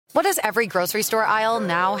What does every grocery store aisle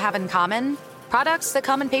now have in common? Products that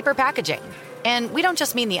come in paper packaging. And we don't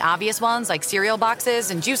just mean the obvious ones like cereal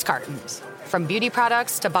boxes and juice cartons. From beauty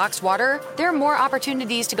products to boxed water, there are more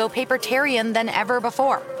opportunities to go papertarian than ever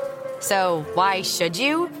before. So why should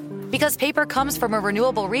you? Because paper comes from a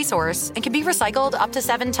renewable resource and can be recycled up to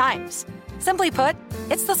 7 times. Simply put,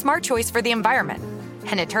 it's the smart choice for the environment.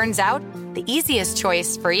 And it turns out, the easiest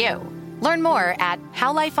choice for you. Learn more at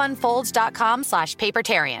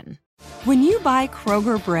howlifeunfolds.com/papertarian. When you buy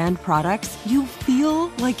Kroger brand products, you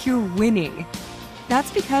feel like you're winning.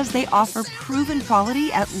 That's because they offer proven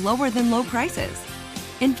quality at lower than low prices.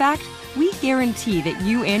 In fact, we guarantee that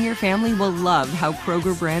you and your family will love how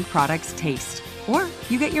Kroger brand products taste, or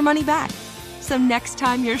you get your money back. So next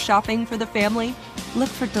time you're shopping for the family, look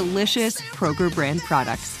for delicious Kroger brand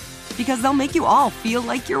products, because they'll make you all feel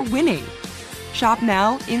like you're winning. Shop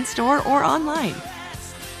now, in-store, or online.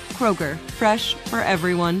 Kroger, fresh for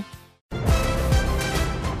everyone.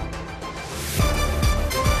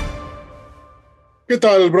 ¿Qué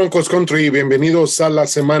tal, Broncos Country? Bienvenidos a la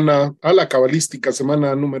cabalística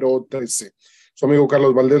semana número 13. Su amigo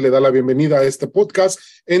Carlos Valdés le da la bienvenida a este podcast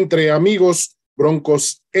entre amigos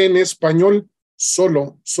Broncos en español,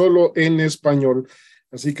 solo en español.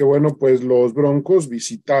 Así que bueno, pues los Broncos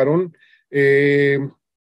visitaron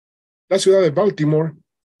la ciudad de Baltimore,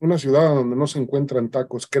 una ciudad donde no se encuentran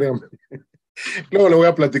tacos, créanme. Luego le voy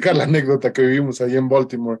a platicar la anécdota que vivimos ahí en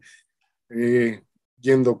Baltimore,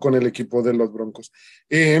 yendo con el equipo de los Broncos.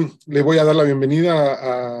 Le voy a dar la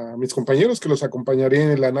bienvenida a mis compañeros que los acompañaré en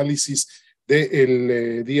el análisis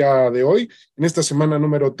del día de hoy. En esta semana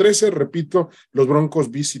número 13, repito, los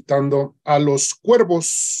Broncos visitando a los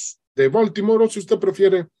Cuervos de Baltimore, o si usted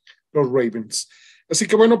prefiere, los Ravens. Así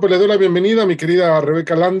que bueno, pues le doy la bienvenida a mi querida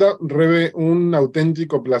Rebeca Landa. Rebe, un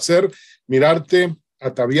auténtico placer mirarte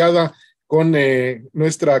ataviada con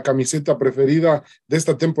nuestra camiseta preferida de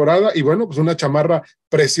esta temporada y bueno, pues una chamarra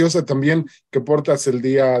preciosa también que portas el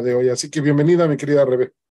día de hoy. Así que bienvenida, mi querida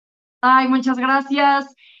Rebe. Ay, muchas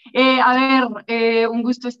gracias. Un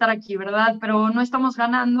gusto estar aquí, ¿verdad? Pero no estamos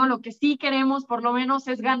ganando. Lo que sí queremos, por lo menos,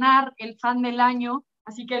 es ganar el fan del año.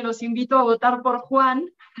 Así que los invito a votar por Juan.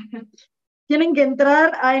 Tienen que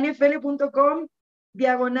entrar a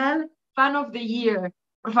nfl.com/fan of the year.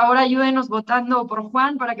 Por favor, ayúdenos votando por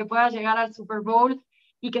Juan para que pueda llegar al Super Bowl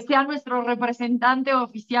y que sea nuestro representante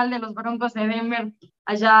oficial de los Broncos de Denver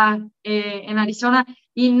allá en Arizona.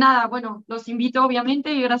 Y nada, bueno, los invito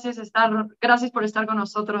obviamente y gracias por estar con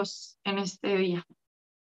nosotros en este día.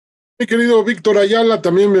 Mi querido Víctor Ayala,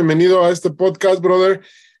 también bienvenido a este podcast, brother.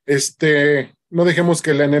 No dejemos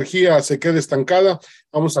que la energía se quede estancada,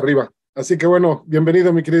 vamos arriba. Así que bueno,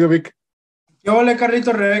 bienvenido, mi querido Vic. Hola,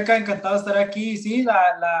 Carlitos, Rebeca, encantado de estar aquí. Sí,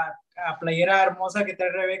 la playera hermosa que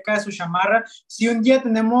trae Rebeca, su chamarra. Si un día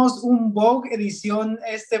tenemos un Vogue edición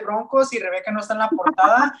Broncos y Rebeca no está en la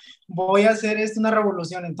portada, voy a hacer una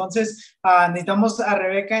revolución. Entonces, necesitamos a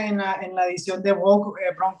Rebeca en la edición de Vogue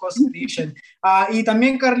Broncos Edition. Y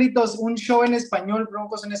también, Carlitos, un show en español,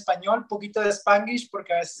 Broncos en español, poquito de Spanglish,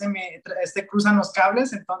 porque a veces se me cruzan los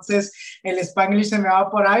cables, entonces el Spanglish se me va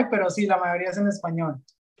por ahí, pero sí, la mayoría es en español.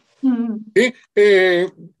 Sí,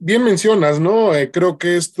 bien mencionas, ¿no? Creo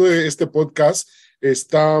que este podcast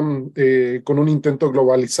está con un intento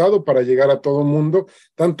globalizado para llegar a todo el mundo,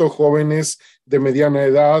 tanto jóvenes de mediana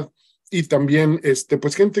edad y también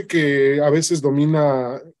pues gente que a veces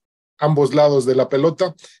domina ambos lados de la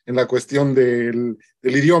pelota en la cuestión del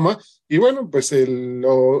idioma. Y bueno, pues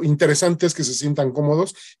lo interesante es que se sientan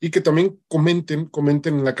cómodos y que también comenten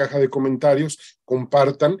en la caja de comentarios,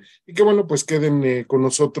 compartan y que bueno, pues queden con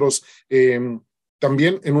nosotros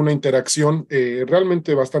también en una interacción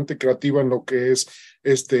realmente bastante creativa en lo que es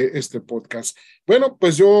este podcast. Bueno,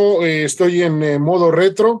 pues yo estoy en modo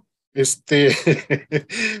retro,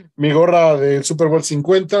 mi gorra del Super Bowl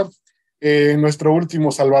 50, nuestro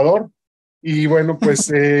último Salvador. Y bueno, pues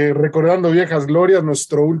recordando viejas glorias,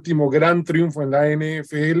 nuestro último gran triunfo en la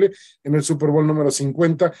NFL, en el Super Bowl número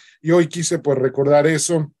 50, y hoy quise pues recordar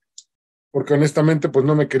eso, porque honestamente pues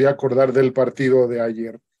no me quería acordar del partido de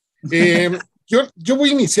ayer. Yo voy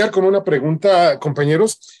a iniciar con una pregunta,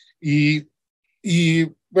 compañeros, y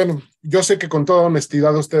bueno, yo sé que con toda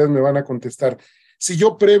honestidad ustedes me van a contestar. Si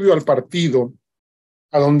yo previo al partido,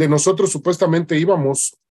 a donde nosotros supuestamente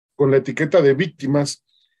íbamos con la etiqueta de víctimas,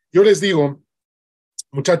 yo les digo,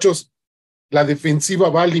 muchachos, la defensiva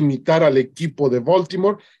va a limitar al equipo de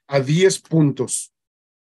Baltimore a 10 puntos.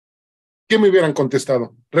 ¿Qué me hubieran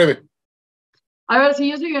contestado? Rebe. A ver,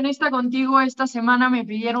 si yo soy honesta contigo, esta semana me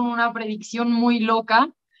pidieron una predicción muy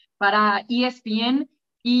loca para ESPN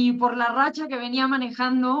y por la racha que venía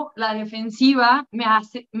manejando la defensiva,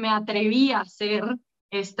 me atreví a hacer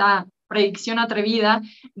esta predicción atrevida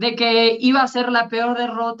de que iba a ser la peor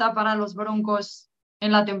derrota para los Broncos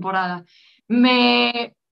en la temporada.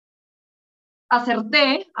 Me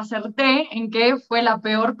acerté en que fue la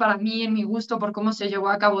peor para mí, en mi gusto, por cómo se llevó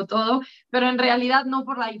a cabo todo, pero en realidad no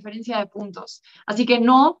por la diferencia de puntos. Así que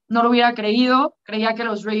no lo hubiera creído. Creía que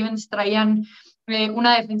los Ravens traían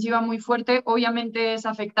una defensiva muy fuerte. Obviamente es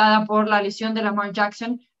afectada por la lesión de Lamar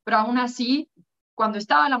Jackson, pero aún así, cuando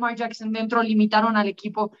estaba Lamar Jackson dentro, limitaron al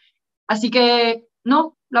equipo. Así que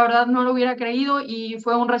no, la verdad no lo hubiera creído, y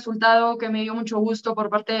fue un resultado que me dio mucho gusto por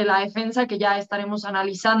parte de la defensa, que ya estaremos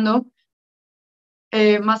analizando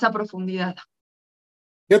más a profundidad.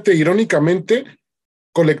 Fíjate, irónicamente,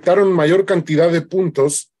 colectaron mayor cantidad de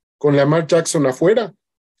puntos con Lamar Jackson afuera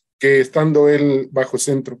que estando él bajo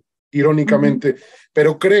centro, irónicamente.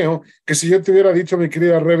 Pero creo que si yo te hubiera dicho, mi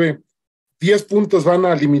querida Rebe, 10 puntos van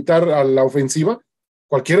a limitar a la ofensiva,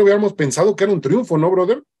 cualquiera hubiéramos pensado que era un triunfo, ¿no,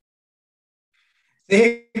 brother?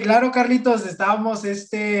 Sí, claro, Carlitos, estábamos,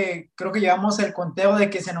 creo que llevamos el conteo de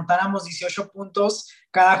que se anotáramos 18 puntos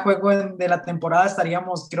cada juego de la temporada,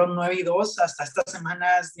 estaríamos, creo, 9-2, hasta estas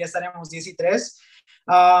semanas ya estaríamos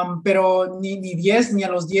 10-3, pero ni 10, ni a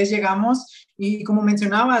los 10 llegamos, y como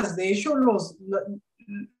mencionabas, de hecho,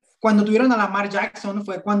 cuando tuvieron a Lamar Jackson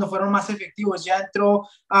fue cuando fueron más efectivos. Ya entró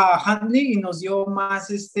a Huntley y nos dio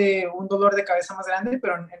más un dolor de cabeza más grande,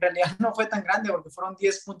 pero en realidad no fue tan grande porque fueron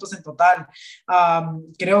 10 puntos en total.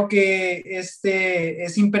 Creo que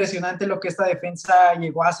es impresionante lo que esta defensa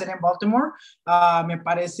llegó a hacer en Baltimore. Me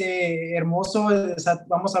parece hermoso. O sea,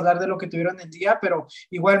 vamos a hablar de lo que tuvieron el día, pero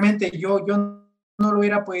igualmente yo no lo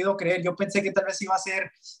hubiera podido creer. Yo pensé que tal vez iba a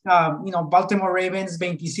ser Baltimore Ravens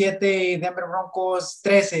 27, Denver Broncos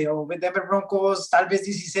 13, o Denver Broncos tal vez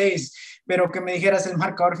 16, pero que me dijeras el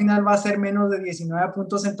marcador final va a ser menos de 19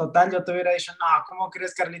 puntos en total, yo te hubiera dicho, no, ¿cómo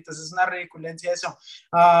crees, Carlitos? Es una ridiculencia eso.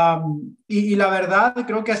 Y la verdad,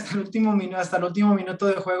 creo que hasta el último minuto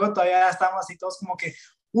de juego todavía estábamos así todos como que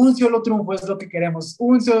un solo triunfo es lo que queremos,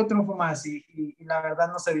 un solo triunfo más, y la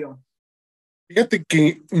verdad no se dio. Fíjate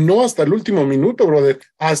que no hasta el último minuto, brother,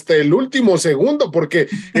 hasta el último segundo, porque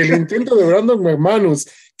el intento de Brandon McManus,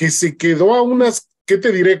 que se quedó a unas, ¿qué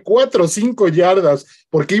te diré? 4 o 5 yardas,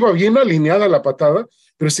 porque iba bien alineada la patada,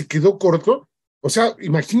 pero se quedó corto. O sea,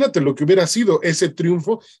 imagínate lo que hubiera sido ese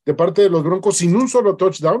triunfo de parte de los Broncos sin un solo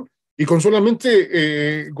touchdown y con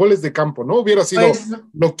solamente goles de campo, ¿no? Hubiera sido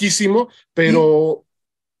loquísimo, pero...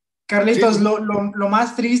 Carlitos, sí. lo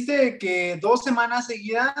más triste que 2 semanas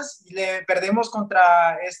seguidas le perdemos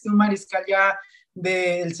contra un mariscal ya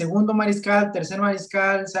del segundo mariscal, tercer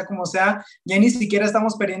mariscal, sea como sea, ya ni siquiera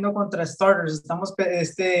estamos perdiendo contra starters, estamos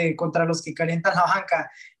contra los que calientan la banca,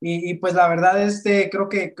 y pues la verdad creo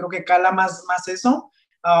que cala más eso.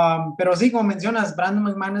 Pero sí, como mencionas, Brandon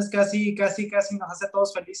McManus casi nos hace a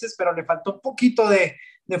todos felices, pero le faltó un poquito de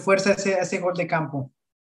fuerza a ese gol de campo.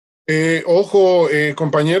 Ojo,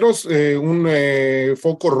 compañeros, un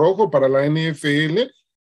foco rojo para la NFL.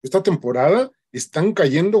 Esta temporada están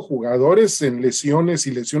cayendo jugadores en lesiones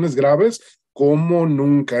y lesiones graves como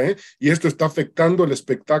nunca, ¿eh? Y esto está afectando el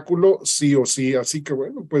espectáculo sí o sí. Así que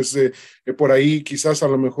bueno, pues por ahí quizás a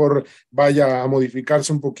lo mejor vaya a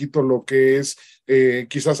modificarse un poquito lo que es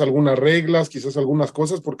quizás algunas reglas, quizás algunas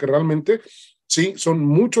cosas, porque realmente sí, son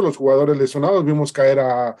muchos los jugadores lesionados. Vimos caer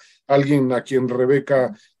a alguien a quien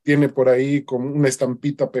Rebeca tiene por ahí con una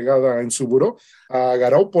estampita pegada en su buró, a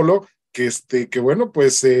Garoppolo, que bueno,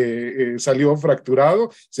 pues salió fracturado,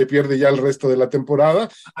 se pierde ya el resto de la temporada,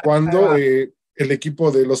 cuando el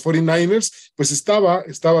equipo de los 49ers, pues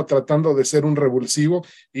estaba tratando de ser un revulsivo,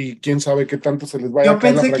 y quién sabe qué tanto se les vaya a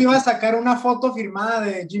caer. Yo pensé que iba a sacar una foto firmada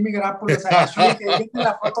de Jimmy Garoppolo, o sea, dije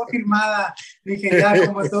la foto firmada, dije ya,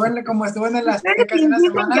 como estuvo en el Azteca hace unas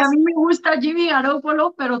semanas. Que a mí me gusta Jimmy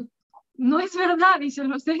Garoppolo, pero no es verdad, y se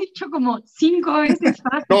los he dicho como 5 veces.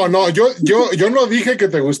 No, yo no dije que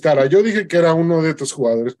te gustara, yo dije que era uno de tus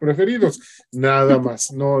jugadores preferidos, nada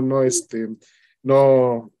más. No,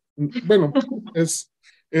 bueno, es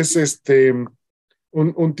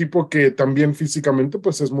un tipo que también físicamente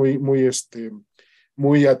pues es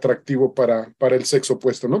muy atractivo para el sexo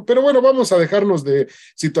opuesto, ¿no? Pero bueno, vamos a dejarnos de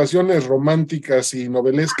situaciones románticas y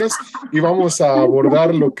novelescas y vamos a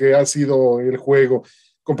abordar lo que ha sido el juego.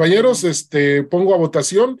 Compañeros, pongo a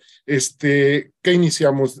votación, ¿qué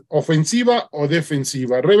iniciamos? ¿Ofensiva o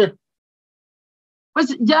defensiva? Rebe.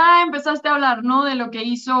 Pues ya empezaste a hablar, ¿no? De lo que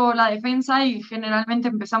hizo la defensa, y generalmente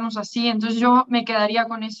empezamos así, entonces yo me quedaría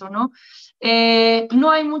con eso, ¿no?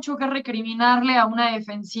 No hay mucho que recriminarle a una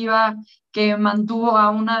defensiva que mantuvo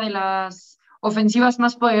a una de las ofensivas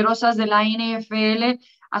más poderosas de la NFL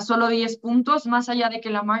a solo 10 puntos, más allá de que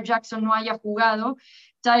Lamar Jackson no haya jugado.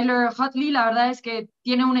 Tyler Huntley, la verdad es que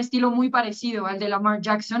tiene un estilo muy parecido al de Lamar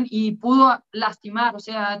Jackson y pudo lastimar, o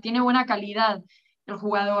sea, tiene buena calidad el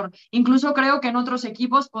jugador. Incluso creo que en otros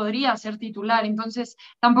equipos podría ser titular, entonces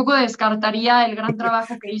tampoco descartaría el gran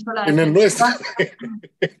trabajo que hizo la En el nuestro.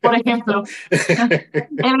 defensiva, por ejemplo,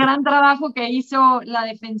 el gran trabajo que hizo la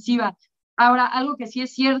defensiva. Ahora, algo que sí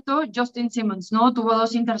es cierto, Justin Simmons, ¿no? Tuvo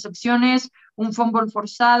 2 intercepciones, un fumble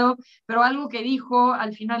forzado, pero algo que dijo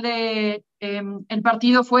al final de el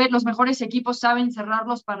partido fue: los mejores equipos saben cerrar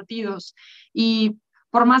los partidos, y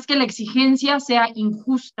por más que la exigencia sea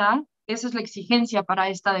injusta, esa es la exigencia para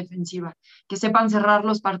esta defensiva, que sepan cerrar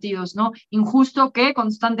los partidos, ¿no? Injusto que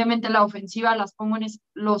constantemente la ofensiva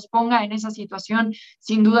los ponga en esa situación,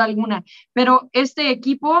 sin duda alguna, pero este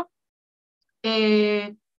equipo,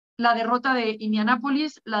 la derrota de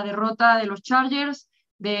Indianapolis, la derrota de los Chargers,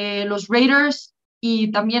 de los Raiders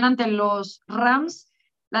y también ante los Rams,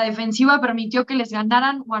 la defensiva permitió que les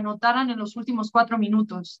ganaran o anotaran en los últimos 4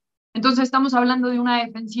 minutos. Entonces estamos hablando de una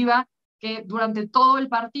defensiva que durante todo el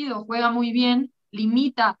partido juega muy bien,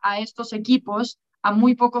 limita a estos equipos a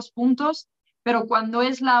muy pocos puntos, pero cuando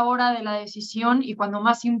es la hora de la decisión y cuando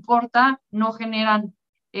más importa, no generan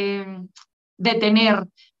detener.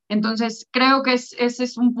 Entonces, creo que ese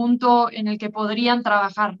es un punto en el que podrían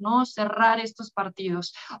trabajar, ¿no? Cerrar estos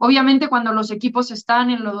partidos. Obviamente, cuando los equipos están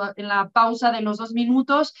en la pausa de los 2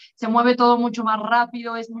 minutos, se mueve todo mucho más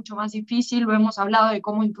rápido, es mucho más difícil. Lo hemos hablado de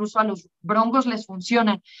cómo incluso a los Broncos les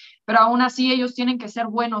funciona, pero aún así ellos tienen que ser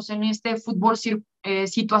buenos en este fútbol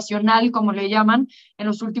situacional, como le llaman, en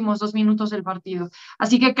los últimos 2 minutos del partido.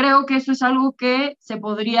 Así que creo que eso es algo que se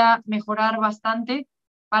podría mejorar bastante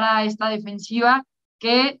para esta defensiva,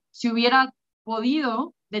 que si hubiera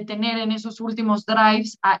podido detener en esos últimos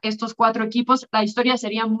drives a estos 4 equipos, la historia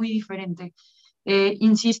sería muy diferente.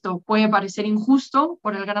 Insisto, puede parecer injusto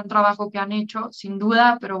por el gran trabajo que han hecho, sin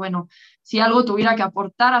duda, pero bueno, si algo tuviera que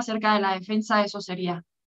aportar acerca de la defensa, eso sería.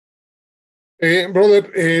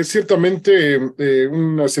 Brother, ciertamente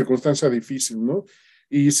una circunstancia difícil, ¿no?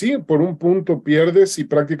 Y sí, por un punto pierdes y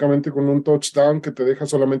prácticamente con un touchdown que te deja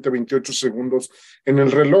solamente 28 segundos en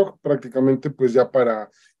el reloj, prácticamente pues ya para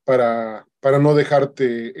no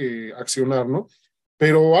dejarte accionar, ¿no?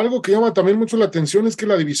 Pero algo que llama también mucho la atención es que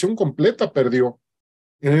la división completa perdió.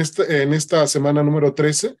 En esta semana número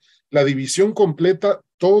 13, la división completa,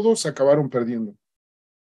 todos acabaron perdiendo.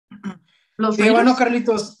 Sí, bueno,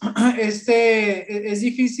 Carlitos, es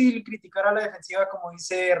difícil criticar a la defensiva, como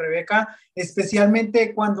dice Rebeca,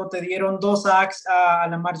 especialmente cuando te dieron 2 sacks a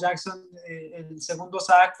Lamar Jackson. El segundo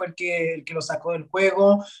sack fue el que lo sacó del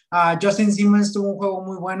juego. Justin Simmons tuvo un juego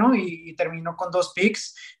muy bueno y terminó con 2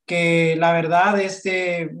 picks, que la verdad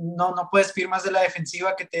no puedes pedir más de la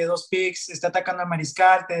defensiva, que te dé 2 picks, está atacando al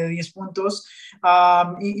mariscal, te dé 10 puntos.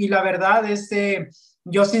 Y la verdad,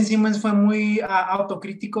 Justin Simmons fue muy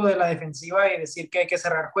autocrítico de la defensiva y decir que hay que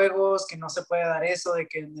cerrar juegos, que no se puede dar eso, de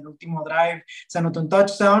que en el último drive se anotó un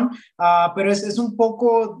touchdown, pero es un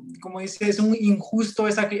poco, como dice, es un injusto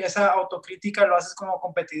esa autocrítica, lo haces como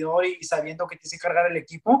competidor y sabiendo que tienes que cargar el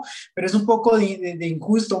equipo, pero es un poco de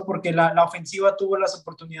injusto porque la ofensiva tuvo las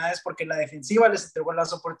oportunidades, porque la defensiva les entregó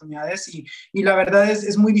las oportunidades y la verdad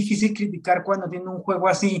es muy difícil criticar cuando tiene un juego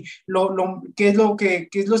así. ¿Qué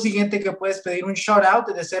es lo siguiente que puedes pedir? Un shutout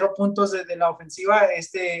de 0 puntos de la ofensiva,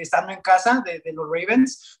 estando en casa de los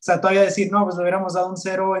Ravens. O sea, todavía decir, no, pues le hubiéramos dado un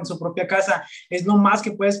 0 en su propia casa, es lo más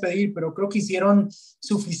que puedes pedir, pero creo que hicieron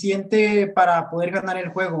suficiente para poder ganar el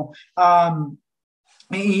juego.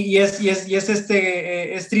 Es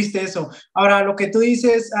triste eso. Ahora, lo que tú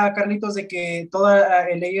dices, Carlitos, de que toda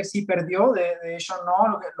el AFC perdió, de hecho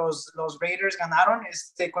no, los Raiders ganaron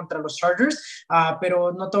contra los Chargers,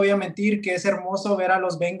 pero no te voy a mentir que es hermoso ver a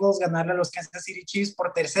los Bengals ganarle a los Kansas City Chiefs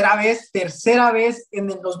por tercera vez en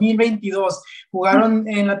el 2022. Jugaron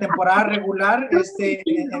en la temporada regular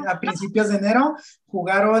a principios de enero,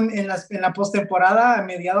 jugaron en la postemporada a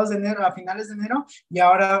mediados de enero, a finales de enero, y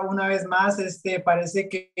ahora una vez más parece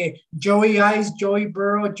que Joey Ice, Joey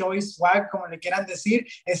Burrow, Joey Swag, como le quieran decir,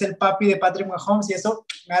 es el papi de Patrick Mahomes, y eso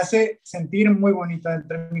me hace sentir muy bonito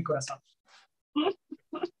dentro de mi corazón.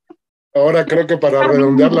 Ahora creo que para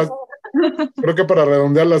redondear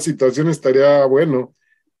la situación estaría bueno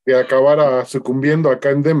que acabara sucumbiendo acá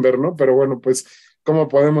en Denver, ¿no? Pero bueno, pues, ¿cómo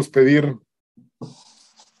podemos pedir?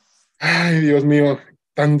 Ay, Dios mío,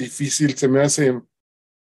 tan difícil se me hace.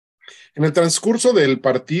 En el transcurso del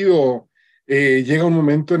partido llega un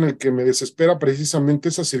momento en el que me desespera precisamente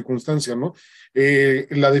esa circunstancia, ¿no?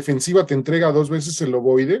 La defensiva te entrega 2 veces el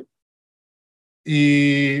ovoide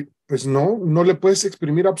y pues no le puedes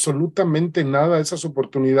exprimir absolutamente nada a esas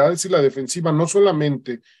oportunidades y la defensiva no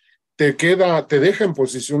solamente te deja en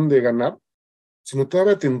posición de ganar, sino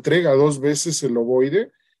todavía te entrega 2 veces el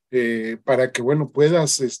ovoide para que, bueno,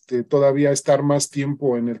 puedas todavía estar más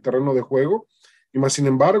tiempo en el terreno de juego. Y más sin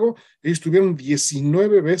embargo, ellos tuvieron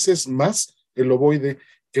 19 veces más el ovoide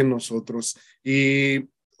que nosotros. Y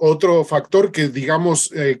otro factor que,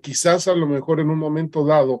 digamos, quizás a lo mejor en un momento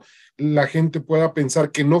dado la gente pueda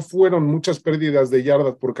pensar que no fueron muchas pérdidas de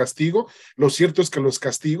yardas por castigo, lo cierto es que los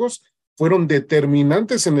castigos fueron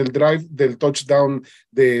determinantes en el drive del touchdown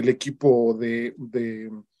del equipo de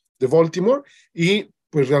Baltimore y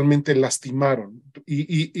pues realmente lastimaron.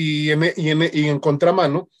 Y en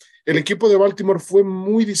contramano, el equipo de Baltimore fue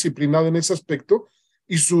muy disciplinado en ese aspecto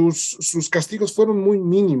y sus castigos fueron muy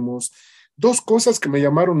mínimos. Dos cosas que me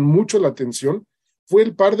llamaron mucho la atención fue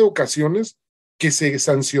el par de ocasiones que se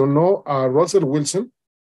sancionó a Russell Wilson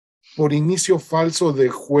por inicio falso de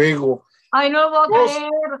juego. Ay, no lo puedo creer.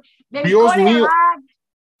 Dios mío.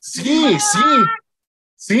 Sí,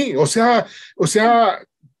 o sea,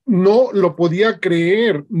 no lo podía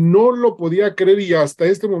creer y hasta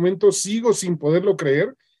este momento sigo sin poderlo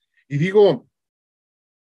creer. Y digo,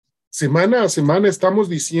 semana a semana estamos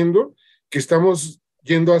diciendo que estamos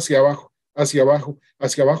yendo hacia abajo, hacia abajo,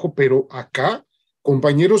 hacia abajo, pero acá,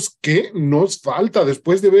 compañeros, ¿qué nos falta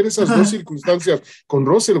después de ver esas dos circunstancias con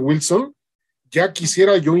Russell Wilson? Ya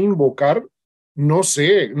quisiera yo invocar, no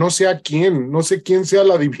sé a quién, no sé quién sea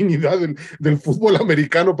la divinidad del fútbol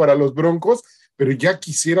americano para los Broncos, pero ya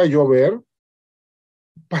quisiera yo ver un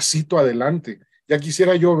pasito adelante, ya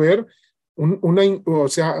quisiera yo ver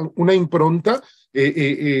una impronta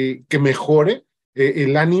que mejore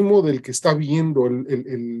el ánimo del que está viendo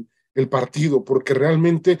el partido, porque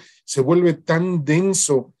realmente se vuelve tan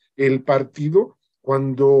denso el partido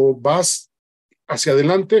cuando vas hacia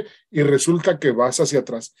adelante y resulta que vas hacia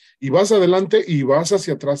atrás, y vas adelante y vas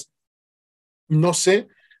hacia atrás. No sé,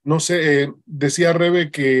 decía Rebe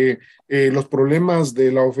que los problemas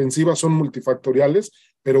de la ofensiva son multifactoriales,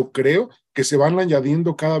 pero creo que se van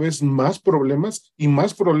añadiendo cada vez más problemas y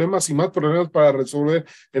más problemas y más problemas para resolver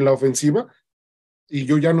en la ofensiva, y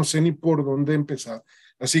yo ya no sé ni por dónde empezar.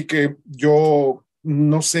 Así que yo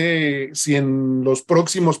no sé si en los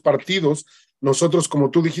próximos partidos nosotros,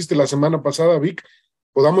 como tú dijiste la semana pasada, Vic,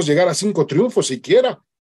 podamos llegar a 5 triunfos siquiera.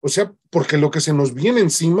 O sea, porque lo que se nos viene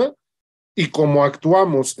encima y como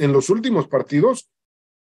actuamos en los últimos partidos,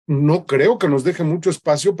 no creo que nos deje mucho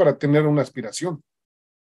espacio para tener una aspiración.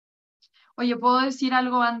 Oye, ¿puedo decir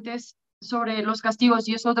algo antes sobre los castigos?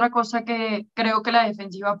 Y es otra cosa que creo que la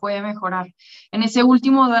defensiva puede mejorar. En ese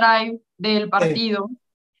último drive del partido,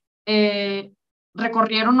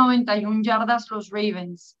 recorrieron 91 yardas los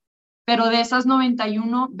Ravens, pero de esas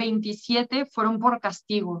 91, 27 fueron por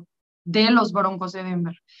castigo de los Broncos de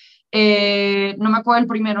Denver. No me acuerdo el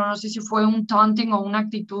primero, no sé si fue un taunting o una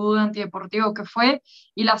actitud antideportiva o qué fue,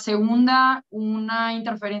 y la segunda, una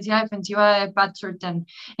interferencia defensiva de Pat Surtain.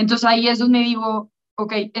 Entonces ahí es donde digo,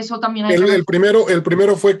 ok, eso también hay el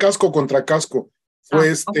primero fue casco contra casco,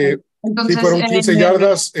 fue okay. Entonces, sí, fueron 15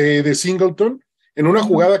 yardas de Singleton en una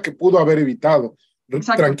jugada que pudo haber evitado,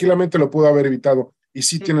 exacto. Tranquilamente lo pudo haber evitado, y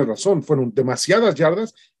sí tienes razón, fueron demasiadas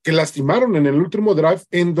yardas que lastimaron en el último drive,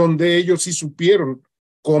 en donde ellos sí supieron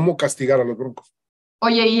cómo castigar a los Broncos.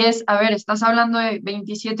 Oye, y estás hablando de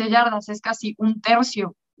 27 yardas, es casi un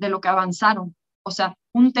tercio de lo que avanzaron, o sea,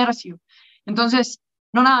 un tercio. Entonces,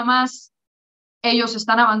 no nada más ellos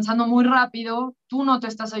están avanzando muy rápido, tú no te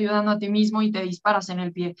estás ayudando a ti mismo y te disparas en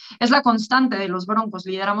el pie. Es la constante de los Broncos,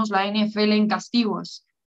 lideramos la NFL en castigos.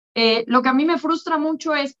 Lo que a mí me frustra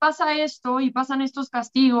mucho es, pasa esto y pasan estos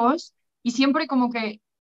castigos y siempre como que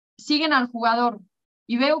siguen al jugador.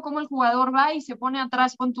 Y veo cómo el jugador va y se pone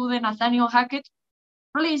atrás con tú de Nathaniel Hackett,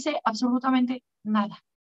 no le dice absolutamente nada.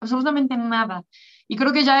 Y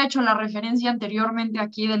creo que ya he hecho la referencia anteriormente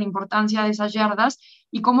aquí de la importancia de esas yardas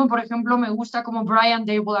y cómo, por ejemplo, me gusta como Brian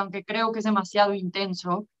Daboll, aunque creo que es demasiado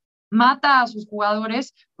intenso, mata a sus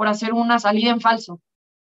jugadores por hacer una salida en falso.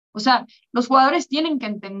 O sea, los jugadores tienen que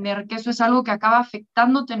entender que eso es algo que acaba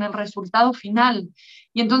afectándote en el resultado final.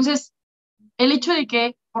 Y entonces, el hecho de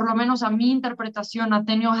que, por lo menos a mi interpretación,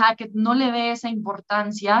 Nathaniel Hackett no le dé esa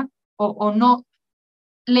importancia o no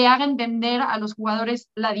le haga entender a los jugadores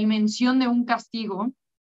la dimensión de un castigo,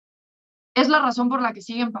 es la razón por la que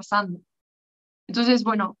siguen pasando. Entonces,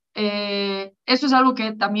 bueno, eso es algo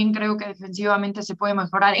que también creo que defensivamente se puede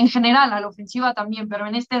mejorar. En general, a la ofensiva también, pero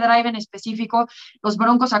en este drive en específico, los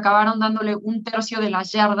Broncos acabaron dándole un tercio de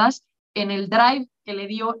las yardas en el drive que le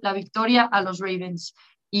dio la victoria a los Ravens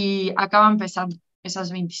y acaban pesando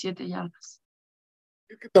esas 27 yardas.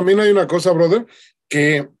 Es que también hay una cosa, brother,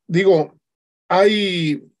 que digo,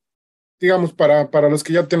 hay, digamos, para los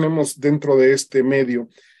que ya tenemos dentro de este medio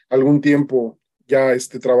algún tiempo ya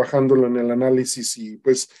trabajándolo en el análisis y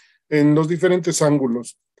pues en los diferentes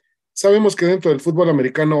ángulos. Sabemos que dentro del fútbol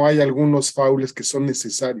americano hay algunos faules que son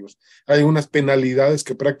necesarios, hay unas penalidades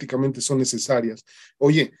que prácticamente son necesarias.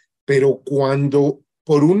 Oye, pero cuando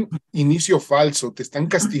por un inicio falso te están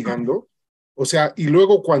castigando, o sea, y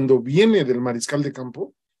luego cuando viene del mariscal de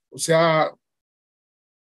campo, o sea,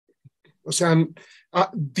 o sea,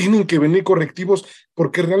 tienen que venir correctivos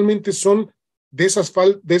porque realmente son de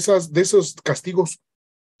esos castigos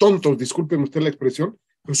tontos, disculpen usted la expresión,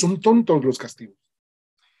 pero son tontos los castigos.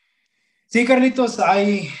 Sí, Carlitos,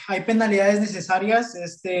 hay penalidades necesarias.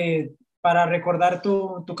 Para recordar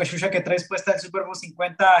tu cachucha que traes puesta del Super Bowl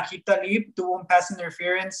 50, Aqib Talib tuvo un pass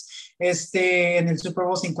interference en el Super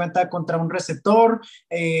Bowl 50 contra un receptor.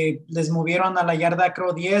 Les movieron a la yarda,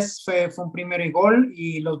 creo 10, fue un primero y gol,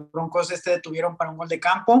 y los Broncos detuvieron para un gol de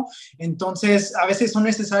campo. Entonces, a veces son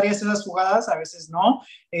necesarias esas jugadas, a veces no.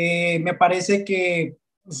 Me parece que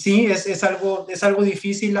sí, es algo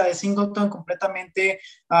difícil. La de Singleton completamente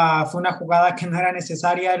fue una jugada que no era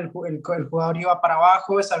necesaria. El jugador iba para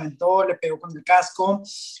abajo, se aventó, le pegó con el casco.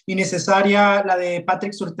 Innecesaria la de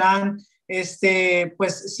Patrick Surtain.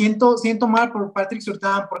 Pues siento mal por Patrick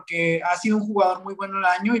Surtain porque ha sido un jugador muy bueno el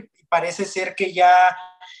año y parece ser que ya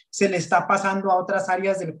se le está pasando a otras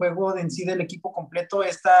áreas del juego en sí del equipo completo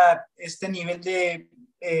este nivel de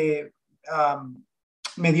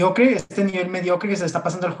mediocre, nivel mediocre que se está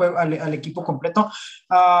pasando al juego, al equipo completo.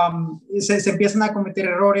 Se empiezan a cometer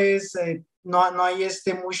errores, no hay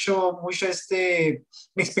mucho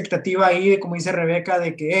expectativa ahí, de, como dice Rebeca,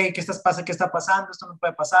 de que, hey, ¿qué está pasando? Esto no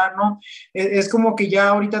puede pasar, ¿no? Es como que ya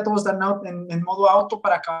ahorita todos están en modo auto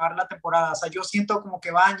para acabar la temporada. O sea, yo siento como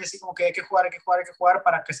que van y así como que hay que jugar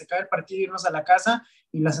para que se acabe el partido y irnos a la casa,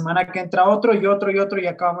 y la semana que entra otro y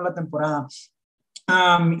acabamos la temporada.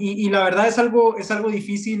 Y la verdad es algo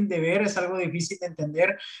difícil de ver, es algo difícil de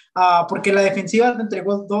entender, porque la defensiva te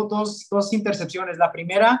entregó dos intercepciones. La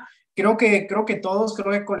primera, creo que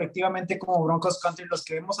colectivamente como Broncos Country, los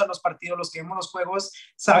que vemos a los partidos, los que vemos los juegos,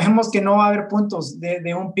 sabemos que no va a haber puntos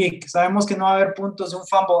de un pick, sabemos que no va a haber puntos de un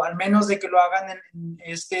fumble, al menos de que lo hagan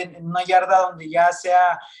en una yarda donde ya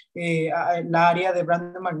sea la área de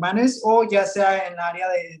Brandon McManus, o ya sea en la área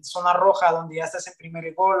de zona roja donde ya estás en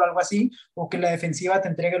primer gol o algo así, o que la defensiva te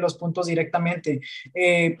entregue los puntos directamente.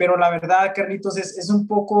 Pero la verdad, Carlitos, es un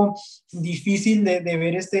poco difícil de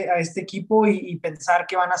ver a este equipo y pensar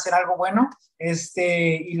que van a hacer algo bueno.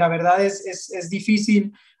 Y la verdad es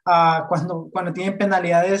difícil cuando tienen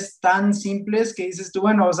penalidades tan simples que dices tú,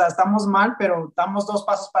 bueno, o sea, estamos mal, pero damos 2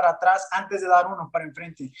 pasos para atrás antes de dar 1 para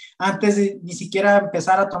enfrente. Antes de ni siquiera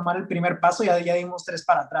empezar a tomar el primer paso, ya dimos 3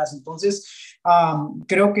 para atrás. Entonces,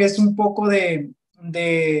 creo que es un poco de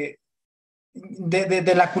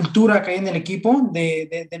la cultura que hay en el equipo,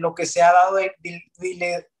 de lo que se ha dado de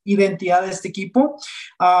la identidad de este equipo,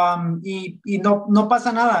 y no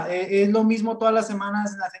pasa nada. Es lo mismo todas las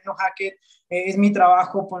semanas en Nathaniel Hackett. Es mi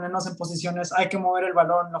trabajo ponernos en posiciones, hay que mover el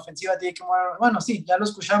balón, la ofensiva tiene que mover, bueno, sí, ya lo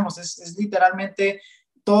escuchamos, es literalmente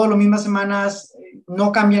todo lo mismas semanas,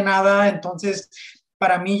 no cambia nada. Entonces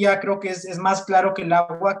para mí ya creo que es más claro que el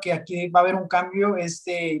agua que aquí va a haber un cambio.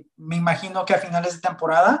 Me imagino que a finales de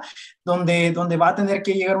temporada, donde va a tener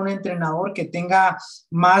que llegar un entrenador que tenga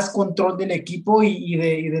más control del equipo y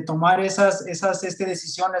de tomar esas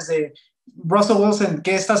decisiones de Russell Wilson,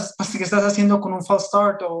 ¿qué estás haciendo con un false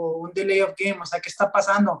start o un delay of game? O sea, ¿qué está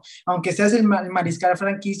pasando? Aunque seas el mariscal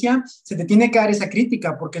franquicia, se te tiene que dar esa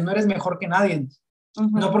crítica porque no eres mejor que nadie.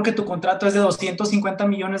 No porque tu contrato es de $250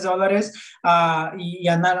 millones y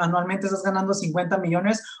anualmente estás ganando 50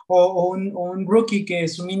 millones, o un rookie que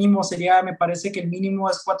su mínimo sería, me parece que el mínimo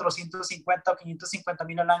es 450 o 550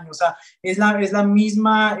 mil al año. O sea, es la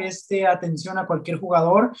misma atención a cualquier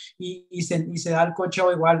jugador, y se da el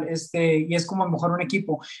cocheo igual, y es como mejor un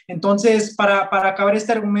equipo. Entonces, para acabar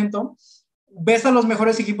este argumento, ves a los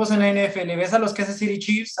mejores equipos en la NFL, ves a los Kansas City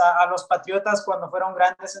Chiefs, a los Patriotas cuando fueron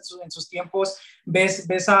grandes en sus tiempos,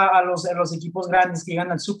 ves a los equipos grandes que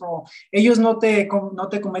llegan al Super Bowl. Ellos no te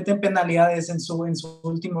cometen penalidades en su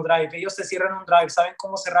último drive, ellos te cierran un drive, saben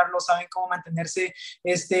cómo cerrarlo, saben cómo mantenerse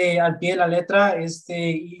al pie de la letra,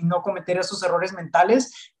 y no cometer esos errores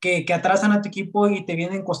mentales que atrasan a tu equipo y te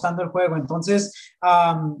vienen costando el juego. Entonces,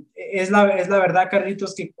 es la verdad,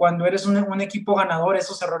 Carlitos, que cuando eres un equipo ganador,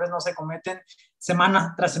 esos errores no se cometen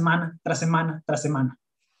semana tras semana, tras semana, tras semana.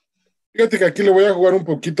 Fíjate que aquí le voy a jugar un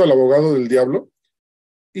poquito al abogado del diablo,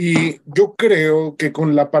 y yo creo que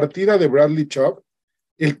con la partida de Bradley Chubb,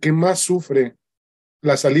 el que más sufre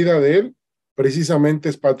la salida de él precisamente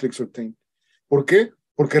es Patrick Surtain. ¿Por qué?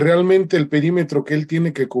 Porque realmente el perímetro que él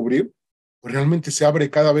tiene que cubrir, pues realmente se abre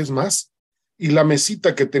cada vez más. Y la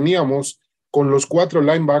mesita que teníamos con los 4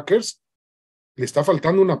 linebackers, le está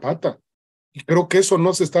faltando una pata. Y creo que eso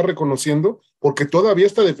no se está reconociendo porque todavía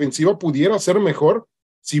esta defensiva pudiera ser mejor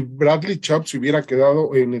si Bradley Chubb se hubiera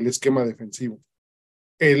quedado en el esquema defensivo.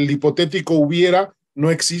 El hipotético hubiera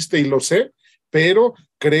no existe y lo sé, pero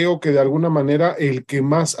creo que de alguna manera el que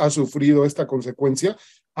más ha sufrido esta consecuencia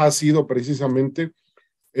ha sido precisamente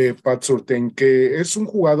Pat Surtain, que es un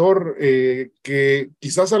jugador que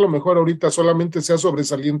quizás a lo mejor ahorita solamente sea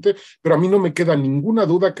sobresaliente, pero a mí no me queda ninguna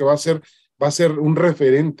duda que va a ser un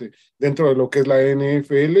referente dentro de lo que es la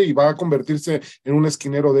NFL y va a convertirse en un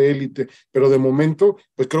esquinero de élite, pero de momento,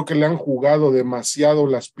 pues creo que le han jugado demasiado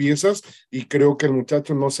las piezas y creo que el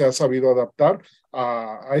muchacho no se ha sabido adaptar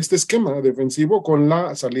a este esquema defensivo con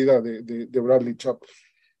la salida de Bradley Chubb.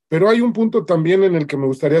 Pero hay un punto también en el que me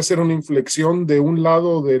gustaría hacer una inflexión de un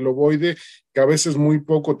lado del ovoide que a veces muy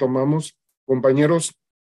poco tomamos. Compañeros,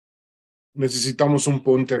 necesitamos un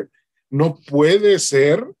punter. No puede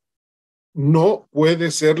ser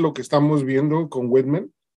lo que estamos viendo con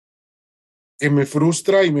Whitman, que me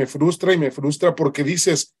frustra y me frustra y me frustra porque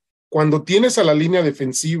dices, cuando tienes a la línea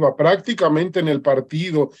defensiva prácticamente en el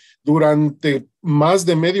partido, durante más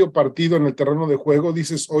de medio partido en el terreno de juego,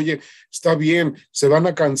 dices, oye, está bien, se van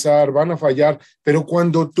a cansar, van a fallar, pero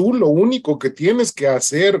cuando tú lo único que tienes que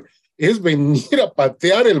hacer es venir a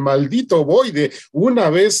patear el maldito ovoide una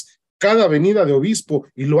vez cada venida de obispo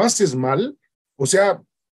y lo haces mal, o sea,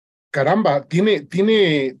 caramba, tiene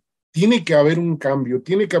que haber un cambio,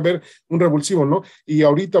 tiene que haber un revulsivo, ¿no? Y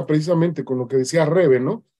ahorita precisamente con lo que decía Rebe,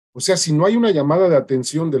 ¿no? O sea, si no hay una llamada de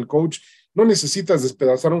atención del coach, no necesitas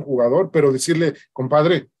despedazar a un jugador, pero decirle,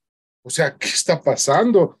 compadre, o sea, ¿qué está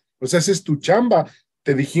pasando? O sea, esa es tu chamba.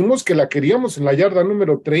 Te dijimos que la queríamos en la yarda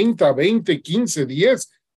número 30, 20, 15,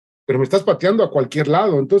 10, pero me estás pateando a cualquier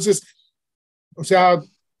lado. Entonces, o sea,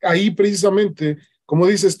 ahí precisamente, como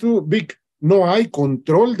dices tú, Vic, no hay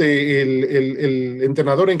control del el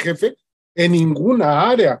entrenador en jefe en ninguna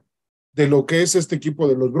área de lo que es este equipo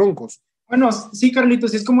de los Broncos. Bueno, sí,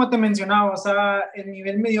 Carlitos, es como te mencionaba, o sea, el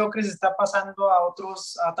nivel mediocre se está pasando a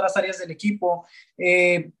otras áreas del equipo.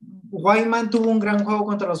 Whiteman tuvo un gran juego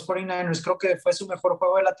contra los 49ers, creo que fue su mejor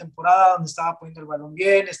juego de la temporada, donde estaba poniendo el balón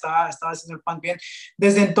bien, estaba haciendo el punt bien.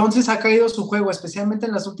 Desde entonces ha caído su juego, especialmente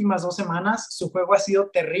en las últimas 2 semanas, su juego ha sido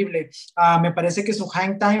terrible. Me parece que su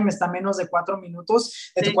hang time está a menos de 4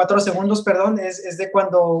 minutos, de 4 segundos, perdón, es de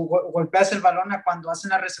cuando golpeas el balón a cuando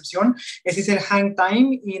hacen la recepción, ese es el hang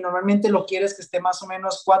time y normalmente lo quieres que esté más o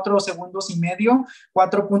menos 4 segundos y medio,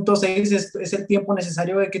 4.6 es el tiempo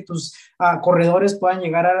necesario de que tus corredores puedan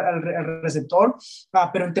llegar al receptor,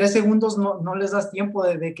 pero en 3 segundos no les das tiempo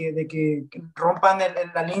de que rompan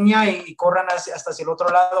la línea y corran hasta hacia el otro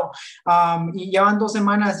lado, y llevan 2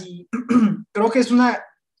 semanas y creo que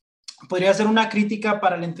podría ser una crítica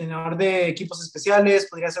para el entrenador de equipos especiales,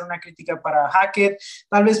 podría ser una crítica para Hackett,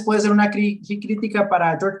 tal vez puede ser una crítica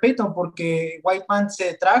para George Paton, porque Whiteman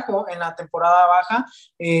se trajo en la temporada baja,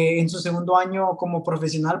 en su segundo año como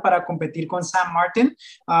profesional para competir con Sam Martin,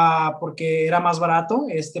 porque era más barato,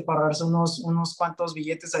 para darse unos cuantos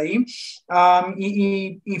billetes ahí,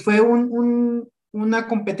 y fue una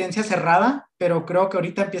competencia cerrada, pero creo que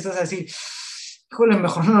ahorita empiezas a decir, híjole,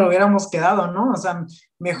 mejor no lo hubiéramos quedado, ¿no? O sea,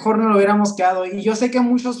 mejor no lo hubiéramos quedado. Y yo sé que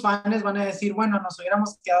muchos fans van a decir, bueno, nos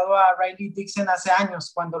hubiéramos quedado a Riley Dixon hace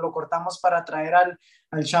años, cuando lo cortamos para traer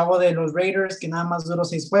al chavo de los Raiders, que nada más duró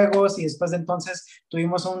 6 juegos, y después de entonces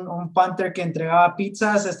tuvimos un punter que entregaba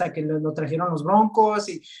pizzas hasta que lo trajeron los Broncos,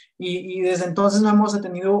 y desde entonces no hemos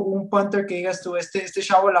tenido un punter que digas tú, este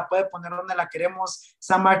chavo la puede poner donde la queremos.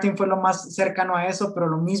 Sam Martin fue lo más cercano a eso, pero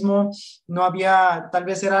lo mismo, no había, tal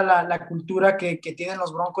vez era la cultura que tienen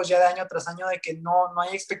los Broncos ya de año tras año, de que no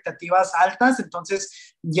hay expectativas altas,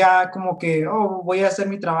 entonces ya como que, voy a hacer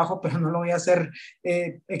mi trabajo, pero no lo voy a hacer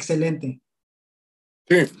excelente.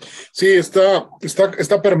 Sí,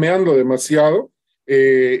 está permeando demasiado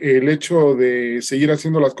el hecho de seguir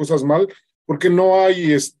haciendo las cosas mal, porque no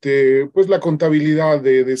hay pues la contabilidad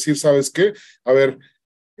de decir, ¿sabes qué? A ver,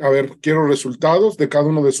 quiero resultados de cada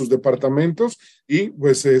uno de sus departamentos y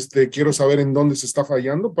pues quiero saber en dónde se está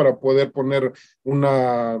fallando para poder poner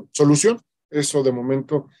una solución. Eso de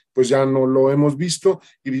momento pues ya no lo hemos visto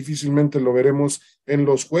y difícilmente lo veremos en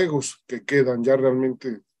los juegos que quedan. Ya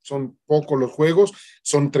realmente son pocos los juegos,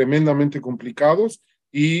 son tremendamente complicados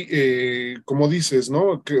y como dices,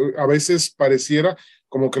 ¿no? Que a veces pareciera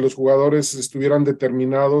como que los jugadores estuvieran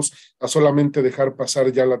determinados a solamente dejar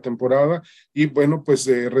pasar ya la temporada y bueno, pues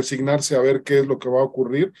resignarse a ver qué es lo que va a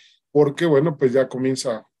ocurrir, porque bueno, pues ya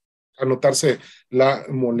comienza a notarse la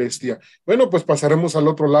molestia. Bueno, pues pasaremos al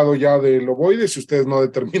otro lado ya del ovoide, si ustedes no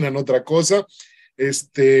determinan otra cosa.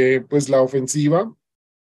 Pues la ofensiva,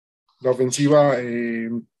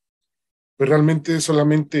 pues realmente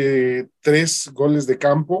solamente 3 goles de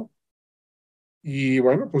campo y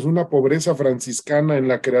bueno, pues una pobreza franciscana en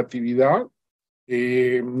la creatividad.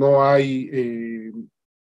 No hay,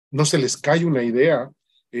 no se les cae una idea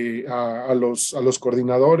a los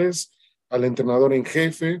coordinadores, al entrenador en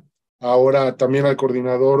jefe, ahora también al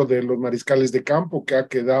coordinador de los mariscales de campo que ha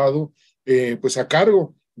quedado pues a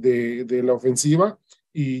cargo de la ofensiva.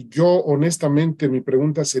 Y yo honestamente mi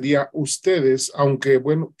pregunta sería, ustedes, aunque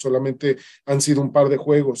bueno, solamente han sido un par de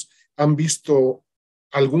juegos, ¿han visto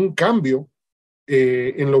algún cambio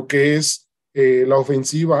en lo que es la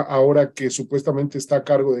ofensiva ahora que supuestamente está a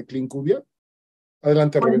cargo de Clint Kubiak?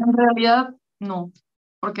 Adelante, Pues Rebeca. en realidad no,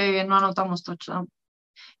 porque no anotamos touchdown.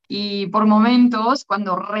 Y por momentos,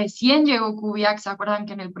 cuando recién llegó Kubiak, ¿se acuerdan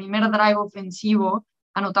que en el primer drive ofensivo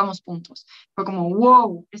anotamos puntos? Fue como,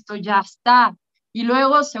 wow, esto ya está. Y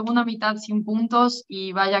luego, segunda mitad sin puntos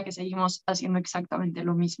y vaya que seguimos haciendo exactamente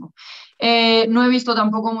lo mismo. No he visto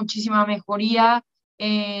tampoco muchísima mejoría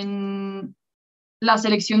en la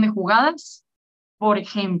selección de jugadas, por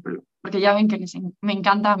ejemplo, porque ya ven que me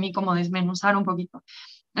encanta a mí como desmenuzar un poquito.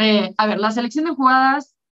 A ver, la selección de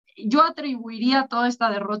jugadas, yo atribuiría toda esta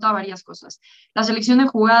derrota a varias cosas. La selección de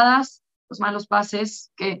jugadas, los malos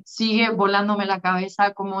pases, que sigue volándome la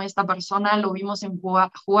cabeza como esta persona, lo vimos en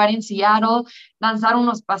jugar en Seattle, lanzar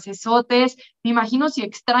unos pasesotes. Me imagino si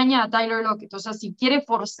extraña a Tyler Lockett, o sea, si quiere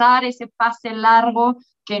forzar ese pase largo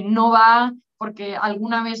que no va, porque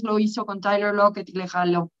alguna vez lo hizo con Tyler Lockett y le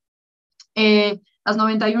jaló. Las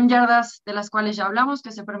 91 yardas de las cuales ya hablamos,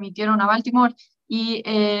 que se permitieron a Baltimore, y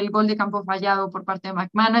el gol de campo fallado por parte de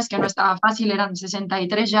McManus, que no estaba fácil, eran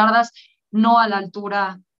 63 yardas, no a la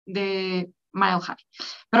altura de Mile High.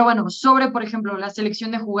 Pero bueno, sobre, por ejemplo, la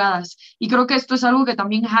selección de jugadas, y creo que esto es algo que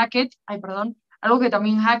también algo que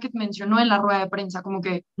también Hackett mencionó en la rueda de prensa, como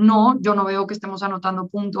que no, yo no veo que estemos anotando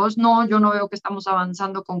puntos, no, yo no veo que estamos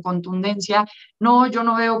avanzando con contundencia, no, yo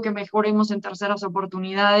no veo que mejoremos en terceras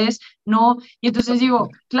oportunidades, no, y entonces digo,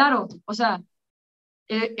 claro, o sea,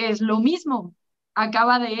 es lo mismo,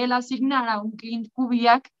 acaba de él asignar a un Clint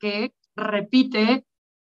Kubiak que repite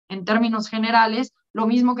en términos generales lo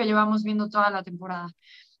mismo que llevamos viendo toda la temporada.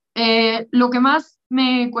 Lo que más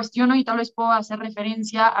me cuestiono, y tal vez puedo hacer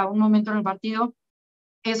referencia a un momento en el partido,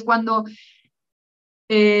 es cuando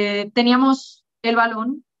teníamos el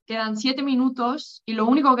balón, quedan 7 minutos y lo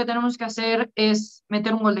único que tenemos que hacer es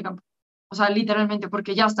meter un gol de campo. O sea, literalmente,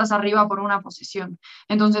 porque ya estás arriba por una posesión.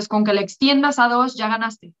 Entonces, con que le extiendas a 2, ya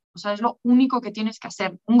ganaste. O sea, es lo único que tienes que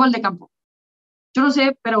hacer, un gol de campo. Yo no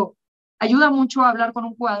sé, pero ayuda mucho a hablar con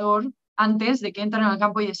un jugador antes de que entren al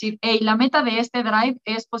campo y decir, hey, la meta de este drive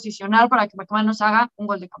es posicionar para que McManus haga un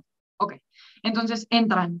gol de campo. Ok, entonces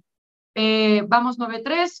entran. Vamos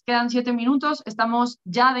 9-3, quedan 7 minutos, estamos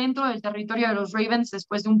ya dentro del territorio de los Ravens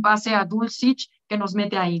después de un pase a Dulcich que nos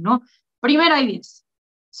mete ahí, ¿no? Primera y 10,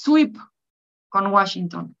 sweep con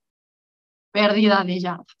Washington, pérdida de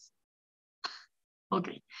yardas. Ok.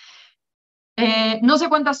 No sé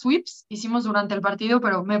cuántas sweeps hicimos durante el partido,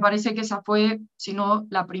 pero me parece que esa fue, si no,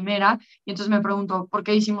 la primera. Y entonces me pregunto, ¿por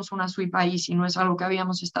qué hicimos una sweep ahí si no es algo que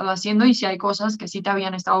habíamos estado haciendo y si hay cosas que sí te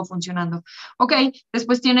habían estado funcionando? Ok,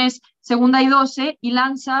 después tienes segunda y 12 y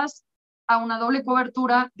lanzas a una doble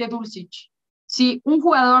cobertura de Dulcich. Si un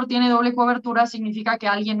jugador tiene doble cobertura, significa que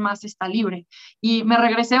alguien más está libre. Y me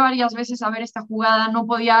regresé varias veces a ver esta jugada, no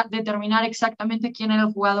podía determinar exactamente quién era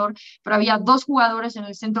el jugador, pero había 2 jugadores en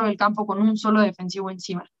el centro del campo con un solo defensivo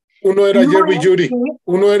encima. Uno era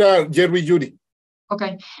Jerry Jeudy. Ok,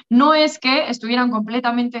 no es que estuvieran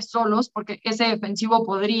completamente solos, porque ese defensivo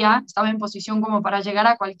estaba en posición como para llegar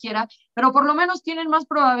a cualquiera, pero por lo menos tienen más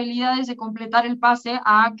probabilidades de completar el pase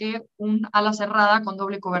a que un ala cerrada con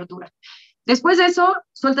doble cobertura. Después de eso,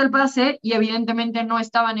 suelta el pase y evidentemente no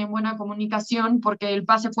estaban en buena comunicación porque el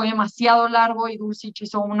pase fue demasiado largo y Dulcich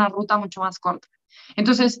hizo una ruta mucho más corta.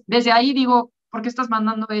 Entonces, desde ahí digo, ¿por qué estás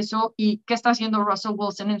mandando eso? ¿Y qué está haciendo Russell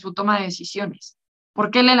Wilson en su toma de decisiones? ¿Por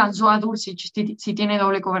qué le lanzó a Dulcich si tiene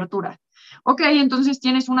doble cobertura? Ok, entonces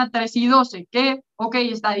tienes una 3 y 12, que, ok,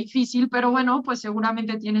 está difícil, pero bueno, pues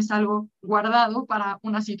seguramente tienes algo guardado para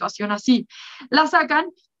una situación así. La sacan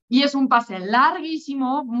y es un pase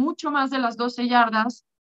larguísimo, mucho más de las 12 yardas,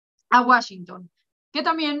 a Washington, que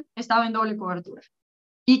también estaba en doble cobertura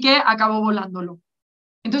y que acabó volándolo.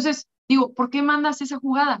 Entonces, Digo, ¿por qué mandas esa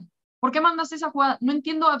jugada? ¿Por qué mandas esa jugada? No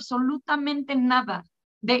entiendo absolutamente nada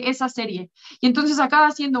de esa serie. Y entonces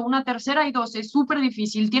acaba siendo una 3rd y 12, súper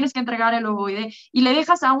difícil, tienes que entregar el ovoide y le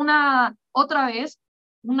dejas a otra vez,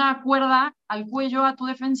 una cuerda al cuello a tu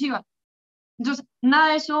defensiva. Entonces, nada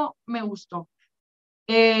de eso me gustó.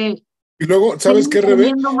 Y luego, ¿sabes Seguimos qué, Rebe?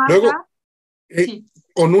 perdiendo Luego, marca. Sí.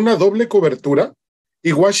 con una doble cobertura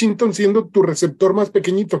y Washington siendo tu receptor más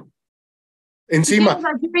pequeñito. Y Encima. tienes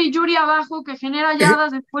a Jerry Judy abajo que genera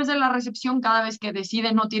yardas después de la recepción cada vez que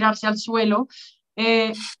decide no tirarse al suelo.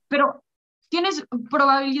 Pero tienes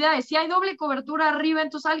probabilidades. Si hay doble cobertura arriba,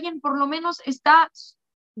 entonces alguien por lo menos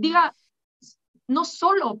diga, no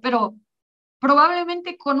solo, pero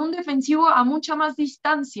probablemente con un defensivo a mucha más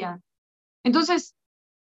distancia. Entonces,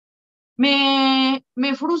 me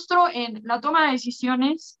frustro en la toma de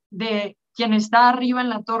decisiones de quien está arriba en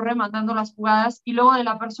la torre mandando las jugadas y luego de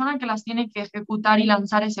la persona que las tiene que ejecutar y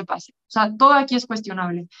lanzar ese pase. O sea, todo aquí es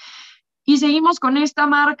cuestionable. Y seguimos con esta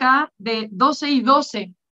marca de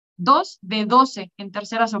 12-12, 2 de 12 en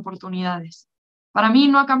terceras oportunidades. Para mí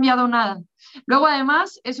no ha cambiado nada. Luego,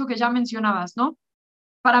 además, eso que ya mencionabas, ¿no?